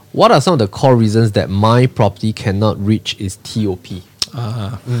 What are some of the core reasons that my property cannot reach its TOP?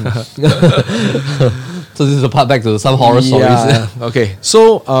 So this is a part back to some horror stories. Okay.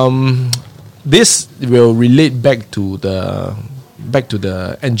 So this will relate back to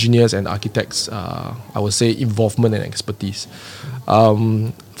the engineers and architects, I would say, involvement and expertise.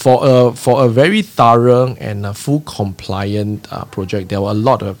 For a very thorough and full compliant project, there were a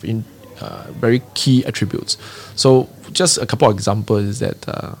lot of very key attributes. So just a couple of examples is that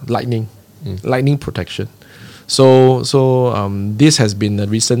lightning protection. So this has been the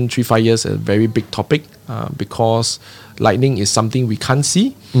recent 3-5 years a very big topic because lightning is something we can't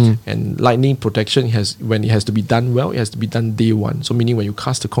see, and lightning protection when it has to be done well, it has to be done day one. So meaning when you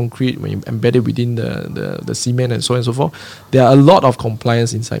cast the concrete, when you embed it within the cement and so on and so forth, there are a lot of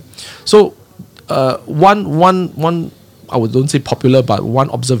compliance inside. So one I don't say popular, but one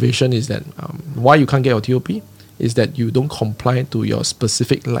observation is that why you can't get your TOP is that you don't comply to your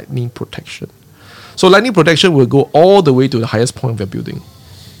specific lightning protection. So lightning protection will go all the way to the highest point of your building.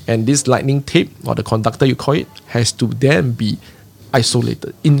 And this lightning tape, or the conductor you call it, has to then be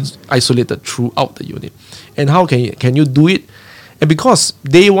isolated throughout the unit. And how can you do it? And because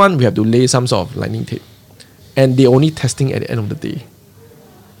day one, we have to lay some sort of lightning tape. And they're only testing at the end of the day.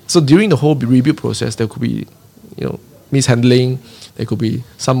 So during the whole rebuild process, there could be, mishandling. There could be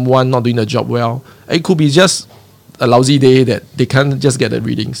someone not doing the job well. It could be just a lousy day that they can't just get the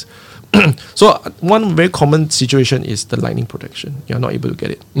readings. So one very common situation is the lightning protection. You're not able to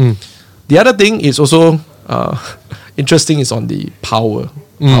get it. The other thing is also interesting is on the power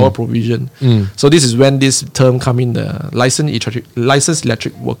provision. So this is when this term come in, the licensed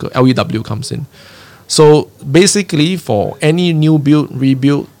electric worker, LEW, comes in. So basically for any new build,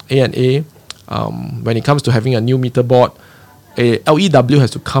 rebuild, A&A, when it comes to having a new meter board, a LEW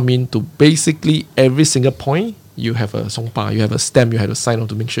has to come in to basically every single point. You have a songpa, you have a stamp, you have to sign on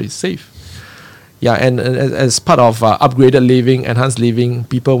to make sure it's safe. Yeah, and as part of upgraded living, enhanced living,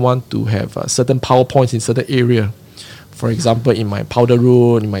 people want to have certain power points in certain area. For example, in my powder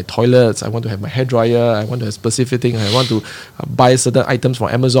room, in my toilets, I want to have my hairdryer, I want to have specific thing, I want to buy certain items from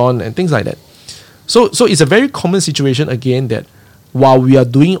Amazon and things like that. So it's a very common situation again that while we are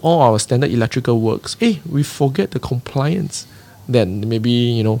doing all our standard electrical works, we forget the compliance. Then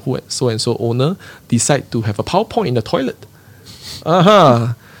maybe who so and so owner decide to have a power point in the toilet.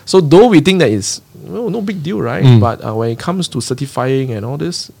 So though we think that it's no big deal, right? But when it comes to certifying and all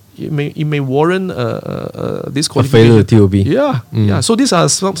this, it may warrant this qualification. A failure TOB. Yeah. So these are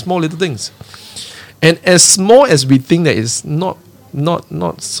some small little things, and as small as we think that is not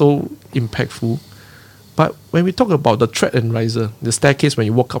so impactful. But when we talk about the tread and riser, the staircase when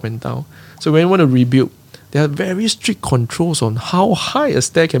you walk up and down, so when you want to rebuild, there are very strict controls on how high a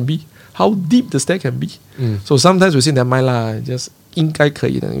stair can be, how deep the stair can be. So sometimes we say, never mind lah, just 应该可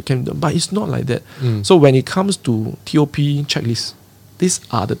以的, you can, but it's not like that. So when it comes to TOP checklist, these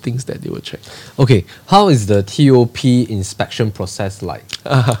are the things that they will check. Okay, how is the TOP inspection process like?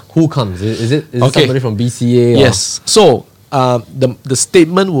 Who comes? Is it somebody from BCA? Yes. So the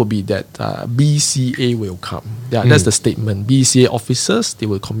statement will be that BCA will come. Yeah, that's the statement. BCA officers, they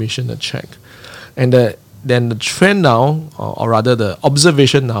will commission a check. And then the trend now, or rather the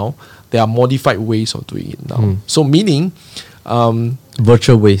observation now, there are modified ways of doing it now. So meaning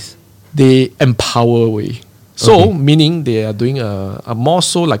virtual ways. They empower way. So meaning they are doing a more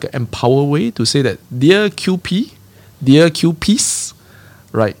so like an empower way to say that dear QP, dear QPs,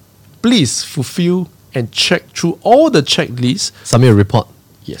 right, please fulfill and check through all the checklists. Submit a report.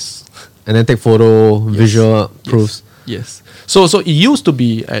 Yes. And then take photo, visual proofs. Yes. So it used to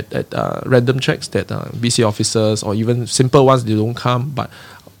be at random checks that BCA officers or even simple ones, they don't come. But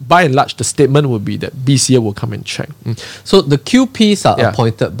by and large, the statement would be that BCA will come and check. So the QPs are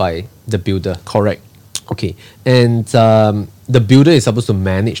appointed by the builder. Correct. Okay. And the builder is supposed to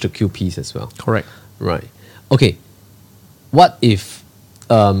manage the QPs as well. Correct. Right. Okay. What if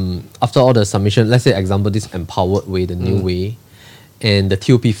after all the submission, let's say example, this empowered way, the new way, and the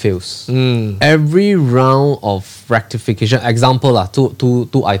TOP fails. Every round of rectification, example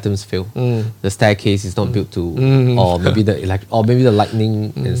two items fail. The staircase is not built to, or maybe the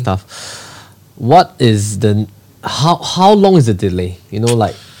lightning and stuff. What is how long is the delay?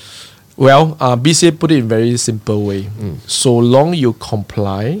 Well, BCA put it in a very simple way. So long you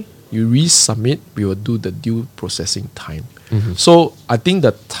comply, you resubmit, we will do the due processing time. So I think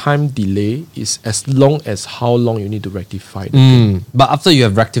the time delay is as long as how long you need to rectify the thing. But after you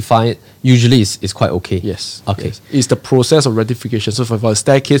have rectified it, usually it's quite okay. Yes. Okay. Yes. It's the process of rectification. So for a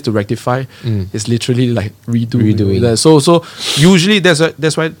staircase to rectify, it's literally like redoing. So usually that's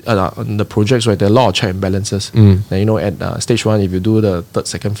why on the projects, right, there are a lot of check and balances. At stage 1, if you do the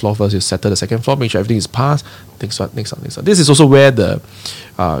second floor first, you settle the second floor, make sure everything is passed. Next one. This is also where the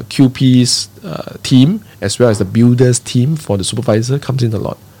QP's team as well as the builder's team for the supervisor comes in a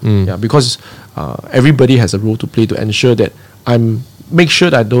lot. Because everybody has a role to play to ensure that make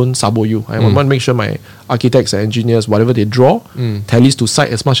sure that I don't sabo you. I want to make sure my architects and engineers, whatever they draw, tallies to site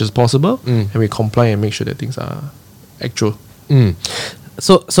as much as possible, and we comply and make sure that things are actual.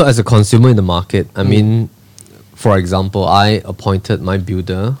 So as a consumer in the market, I mean, for example, I appointed my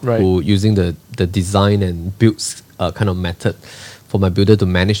builder who using the design and builds kind of method for my builder to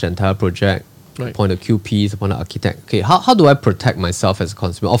manage the entire project. Appoint a QPs, appoint an architect. Okay, how do I protect myself as a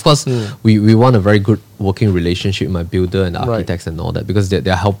consumer? Of course, we want a very good working relationship with my builder and the architects and all that, because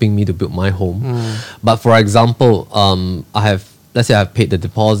they're helping me to build my home. But for example, let's say I've paid the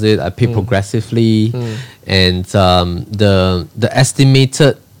deposit, I pay progressively, and the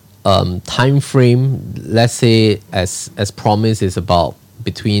estimated time frame, let's say as promised, is about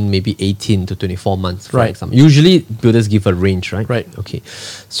between maybe 18 to 24 months, for example. Usually builders give a range, right? Right. Okay.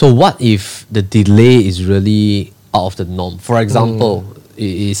 So what if the delay is really out of the norm? For example, it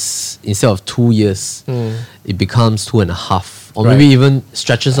is instead of 2 years, it becomes 2.5, or maybe even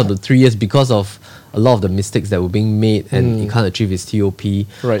stretches up to 3 years because of a lot of the mistakes that were being made and it can't achieve its TOP.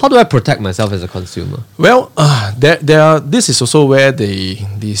 How do I protect myself as a consumer? Well, this is also where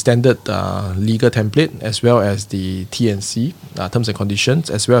the standard legal template, as well as the T&C, terms and conditions,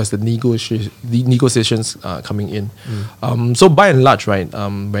 as well as the negotiations coming in. So by and large,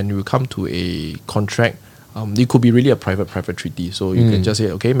 when you come to a contract, it could be really a private treaty. So you can just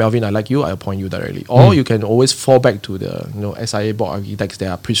say, okay, Melvin, I like you, I appoint you directly. Or you can always fall back to the SIA board architects that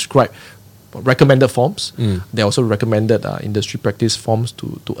are prescribed recommended forms. They also recommended industry practice forms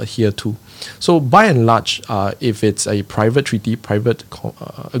to adhere to. So by and large, if it's a private treaty, private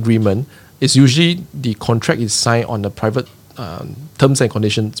agreement, it's usually the contract is signed on the private terms and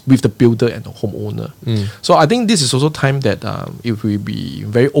conditions with the builder and the homeowner. So I think this is also time that if we be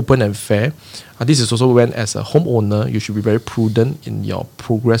very open and fair, this is also when as a homeowner, you should be very prudent in your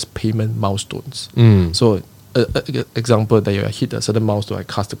progress payment milestones. So example that you hit a certain milestone, I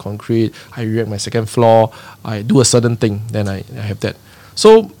cast the concrete, I erect my second floor, I do a certain thing, then I have that.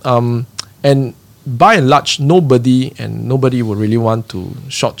 So and by and large, nobody will really want to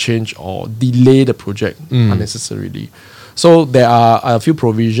shortchange or delay the project unnecessarily. So there are a few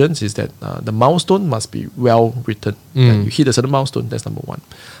provisions. Is that the milestone must be well written. You hit a certain milestone. That's number one.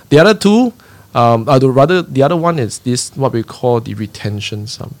 The other two, the other one is this what we call the retention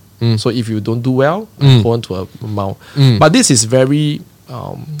sum. So if you don't do well, go on to a amount. But this is very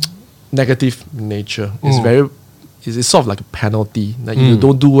negative in nature. It's sort of like a penalty. Like if you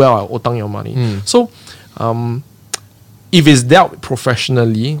don't do well, I'll down your money. So if it's dealt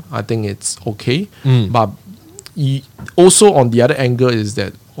professionally, I think it's okay. But also on the other angle is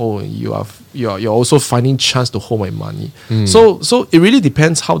that you're also finding chance to hold my money. So it really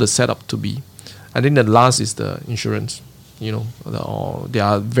depends how the setup to be. I think the last is the insurance. There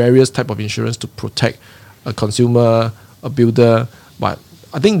are various type of insurance to protect a consumer, a builder, but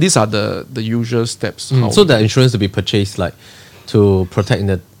I think these are the usual steps. So the insurance to be purchased like to protect in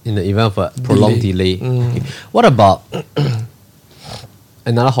the event of a prolonged delay. Okay. What about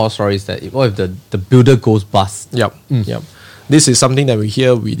another horror story is that what if the builder goes bust? Yep. This is something that we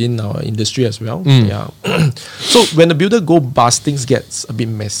hear within our industry as well. So when the builder go bust, things gets a bit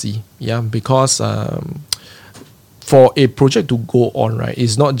messy. Because for a project to go on,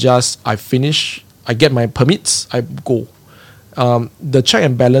 it's not just I finish, I get my permits, I go. The check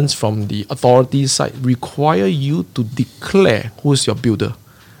and balance from the authority side require you to declare who is your builder.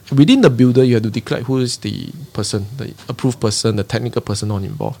 Within the builder, you have to declare who is the person, the approved person, the technical person not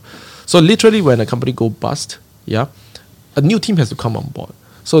involved. So literally, when a company go bust, a new team has to come on board.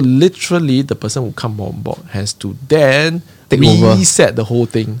 So literally, the person who come on board has to then reset the whole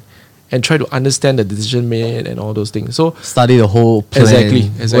thing and try to understand the decision made and all those things. So study the whole plan. Exactly.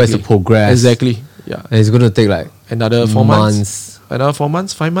 Where's the progress? Exactly. And it's going to take like another 4 months. Another 4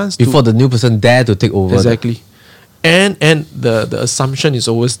 months, 5 months before the new person dare to take over. Exactly. And the assumption is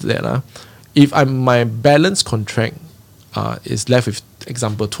always that if my balance contract is left with,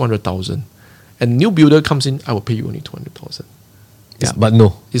 example, 200,000, and new builder comes in, I will pay you only 200,000. But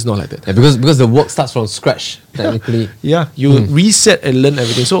no, it's not like that. Because the work starts from scratch technically. You reset and learn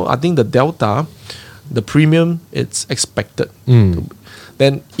everything. So I think the delta, the premium, it's expected.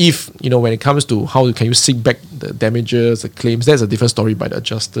 Then if when it comes to how can you seek back the damages, the claims, that's a different story by the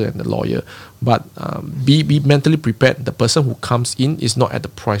adjuster and the lawyer. But be mentally prepared. The person who comes in is not at the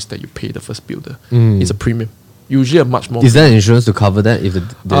price that you pay the first builder. It's a premium. Usually a much more. Is there insurance to cover that if the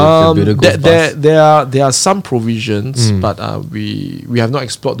builder goes bust? There are some provisions, but we have not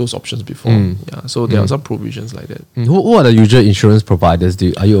explored those options before. So there are some provisions like that. Who are the usual insurance providers?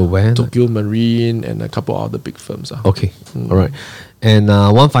 Are you aware? Tokio Marine and a couple of other big firms. Okay, all right. And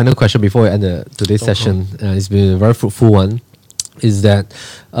one final question before we end today's session. It's been a very fruitful one. Is that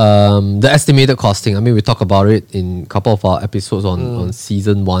the estimated costing? I mean, we talk about it in a couple of our episodes on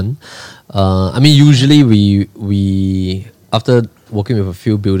season 1. I mean, usually we after working with a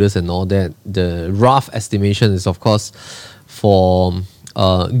few builders and all that, the rough estimation is, of course, for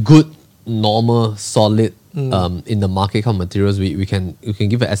good, normal, solid in the market kind of materials, we can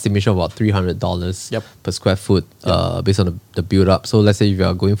give an estimation of about $300 Yep. per square foot based on the build up. So let's say if you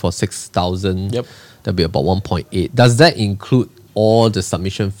are going for 6,000, Yep. that'll be about 1.8. Does that include all the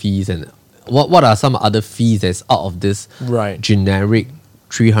submission fees, and what are some other fees that's out of this Right. generic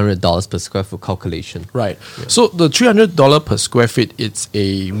 $300 per square foot calculation? Right. So the $300 per square feet, it's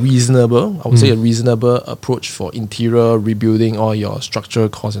a reasonable, I would say a reasonable approach for interior rebuilding all your structural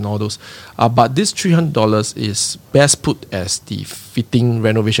costs and all those. But this $300 is best put as the fitting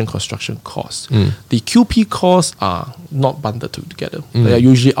renovation construction cost. The QP costs are not bundled together. They are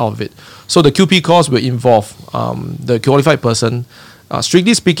usually out of it. So the QP costs will involve the qualified person.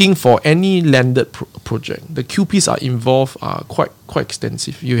 Strictly speaking, for any landed project, the QPs are involved quite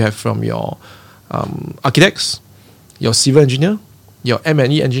extensive. You have from your architects, your civil engineer, your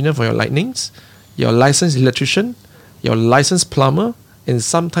M&E engineer for your lightnings, your licensed electrician, your licensed plumber, and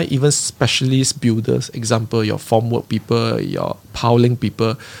sometimes even specialist builders. Example, your formwork people, your piling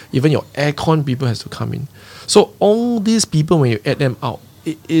people, even your aircon people has to come in. So all these people, when you add them out,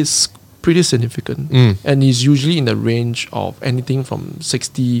 it is pretty significant, and is usually in the range of anything from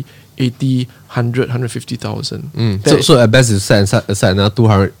 60, 80, 100, 150,000. So at best, you set aside another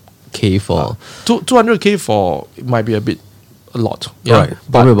 200K for 200K for it might be a lot. Yeah, right,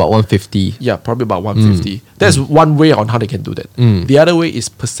 probably about 150. Yeah, probably about 150. That's one way on how they can do that. The other way is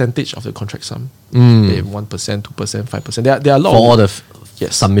percentage of the contract sum. 1%, 2%, 5%. There are a lot For of all the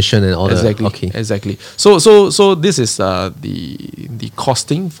yes. submission and all Exactly. the okay. Exactly. So this is the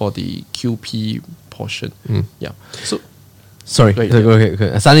costing for the QP portion. Yeah. So Sorry, Right,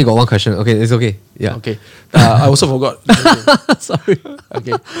 okay. I suddenly got one question. Okay, it's okay. Yeah. okay. I also forgot. Sorry.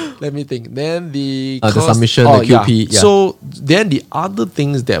 Okay. Let me think. Then the The cost- submission, the QP, yeah. So then the other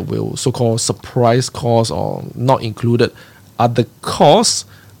things that will so-called surprise costs or not included are the costs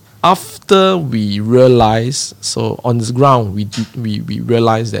after we realize. So on this ground, we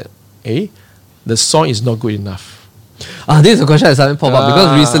realize that the soil is not good enough. This is a question that suddenly popped up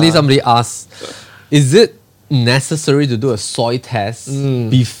because recently somebody asked, is it necessary to do a soil test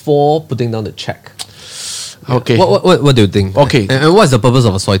before putting down the check? Okay. What do you think? Okay. And what's the purpose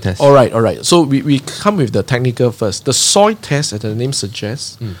of a soil test? All right. So we come with the technical first. The soil test, as the name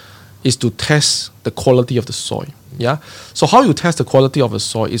suggests, is to test the quality of the soil. Yeah. So how you test the quality of a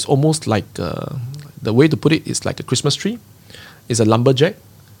soil is almost like the way to put it is like a Christmas tree. It's a lumberjack.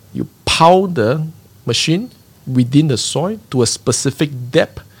 You pile the machine within the soil to a specific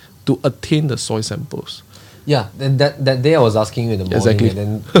depth to attain the soil samples. Yeah, then that day I was asking you in the morning, Exactly.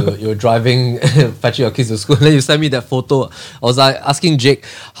 and then you were driving, fetching your kids to school, and then you sent me that photo. I was like asking Jake,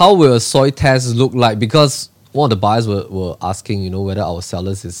 how will a soil test look like? Because one of the buyers were asking, whether our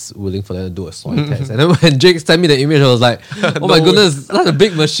sellers is willing for them to do a soil test. And then when Jake sent me the image, I was like, oh my goodness, that's a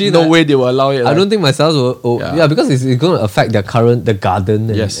big machine. No way they will allow it. I don't think my sellers will. Because it's going to affect the garden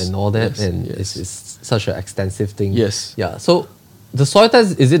and, Yes. and all that. Yes. And Yes. it's such an extensive thing. Yes. Yeah. So the soil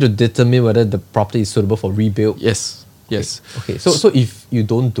test, is it to determine whether the property is suitable for rebuild? Yes. Okay. So if you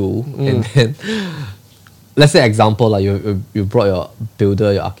don't do, and then let's say example, like you brought your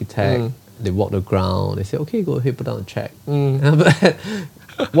builder, your architect, they walk the ground, they say, okay, go ahead, put down a check.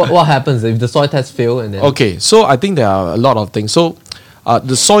 But what happens if the soil test fail and then Okay, so I think there are a lot of things. So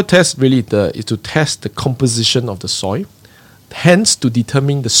the soil test really is to test the composition of the soil, hence to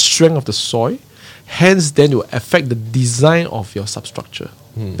determine the strength of the soil, hence then it will affect the design of your substructure,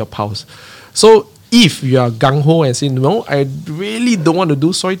 your piles. So if you are gung-ho and say, no, I really don't want to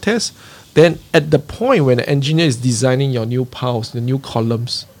do soil test, then at the point when the engineer is designing your new piles, the new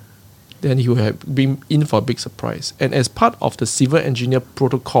columns, then he will have been in for a big surprise. And as part of the civil engineer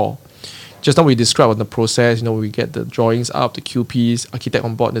protocol, just now we described on the process, we get the drawings up, the QPs, architect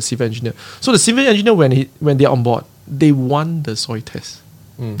on board, the civil engineer. So the civil engineer, when they're on board, they want the soil test.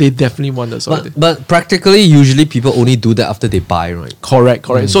 They definitely want the soil test. but practically, usually people only do that after they buy, right? Correct.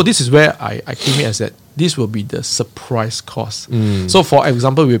 So this is where I came in as that this will be the surprise cost. So for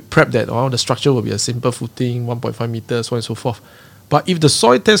example, we prep that the structure will be a simple footing, 1.5 meters, so on and so forth. But if the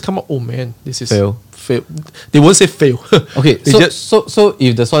soil test come out, oh man, this is Fail. They won't say fail. Okay, They so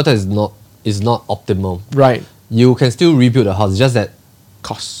if the soil test is not optimal, right. you can still rebuild the house. It's just that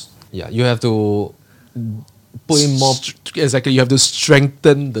Cost. you have to put in more. Exactly, you have to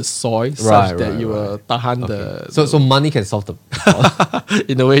strengthen the soil such Right, that right, you will tahan the. So money can solve the.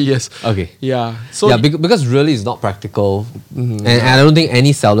 in a way, yes. Okay. Yeah. So Yeah, because really it's not practical, and I don't think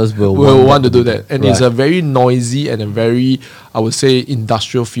any sellers will will want to do that. And it's Right. a very noisy and a very I would say,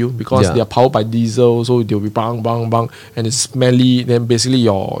 industrial feel, because Yeah. they are powered by diesel, so they'll be bang, bang, bang, and it's smelly. Then basically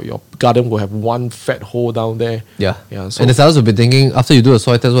your garden will have one fat hole down there. Yeah. Yeah, so- And the sellers will be thinking, after you do a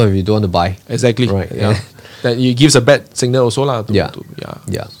soil test, what if you don't want to buy? Exactly. Right, Yeah. yeah. That it gives a bad signal also lah. Yeah. Yeah.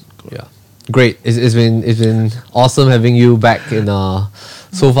 Yeah. Yeah. Great. It's been awesome having you back in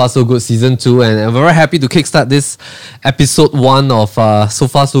So Far So Good season 2, and I'm very happy to kickstart this episode 1 of So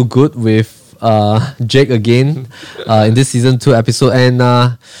Far So Good with Jake again in this season 2 episode, and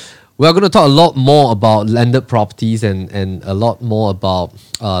we're going to talk a lot more about landed properties and a lot more about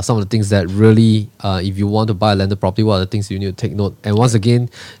some of the things that really, if you want to buy a landed property, what are the things you need to take note. And once again,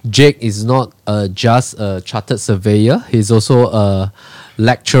 Jake is not just a chartered surveyor, he's also a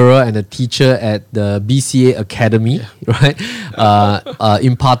lecturer and a teacher at the BCA Academy, right?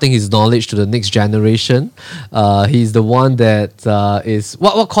 Imparting his knowledge to the next generation. He's the one that is...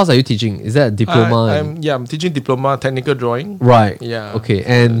 What course are you teaching? Is that a diploma? I'm teaching diploma technical drawing. Right. Yeah. Okay.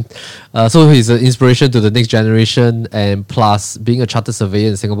 And so he's an inspiration to the next generation. And plus, being a chartered surveyor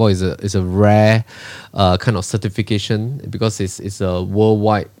in Singapore is a rare kind of certification, because it's a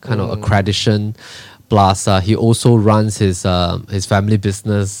worldwide kind of accreditation. Plus, he also runs his family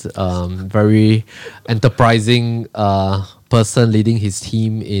business. Very enterprising person, leading his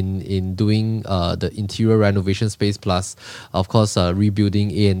team in doing the interior renovation space. Plus, of course,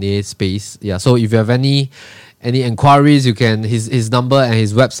 rebuilding A&A space. Yeah. So if you have any inquiries, you can his number and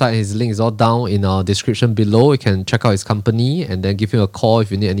his website and his link is all down in our description below. You can check out his company and then give him a call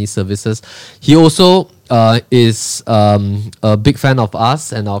if you need any services. He also is a big fan of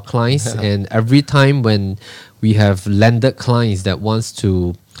us and our clients, and every time when we have landed clients that wants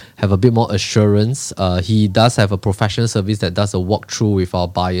to have a bit more assurance, he does have a professional service that does a walkthrough with our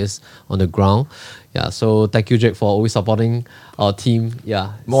buyers on the ground. Yeah, so thank you, Jake, for always supporting our team.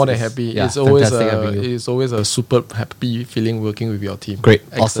 Yeah, More than happy. Yeah, It's always fantastic having you. it's always a super happy feeling working with your team. Great.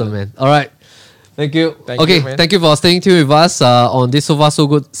 Excellent. Awesome, man. All right. Thank you. Thank okay, you, man. thank you for staying tuned with us on this So Far So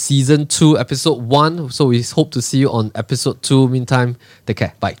Good Season 2, Episode 1. So we hope to see you on Episode 2. Meantime, take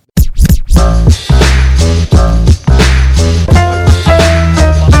care. Bye.